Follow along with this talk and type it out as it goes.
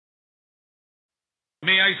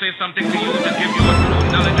May I say something to you to give you a true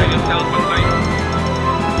knowledge of yourself and life?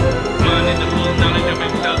 Man in the full knowledge of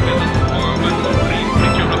himself is a form and supreme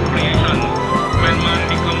creature of creation. When man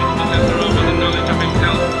becomes possessor over the knowledge of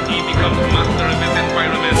himself, he becomes master of his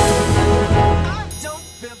environment. I don't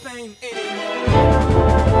feel pain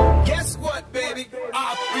anymore. Guess what, baby?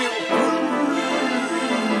 I feel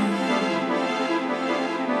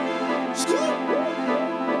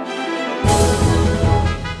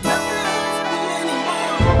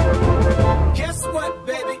Guess what,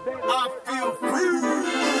 baby? I feel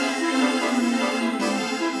free.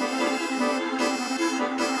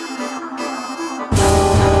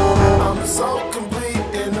 I'm so complete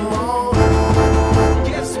in the morning.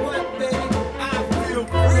 Guess what, baby? I feel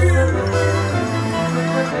free.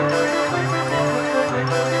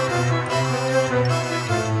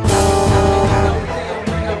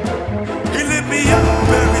 He lit me up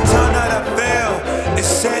every time that I fell. It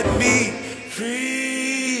set me free.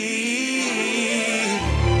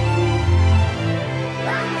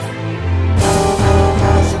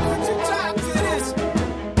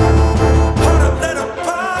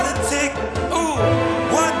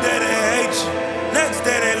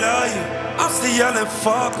 Yelling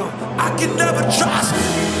fuck 'em, I can never trust me.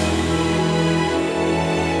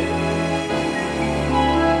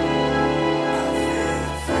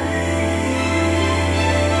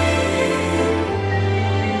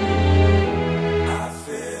 I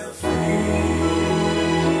feel free.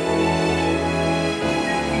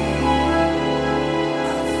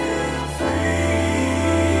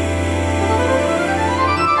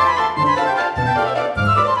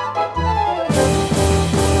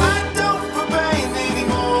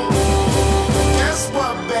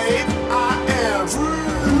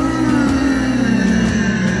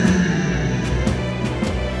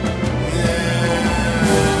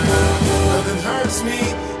 Me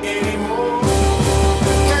anymore.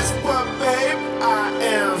 Guess what, babe? I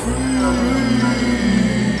am free.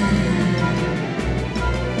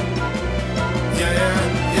 Yeah.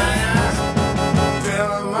 Feel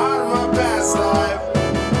I'm out of my past life.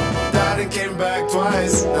 Died and came back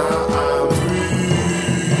twice.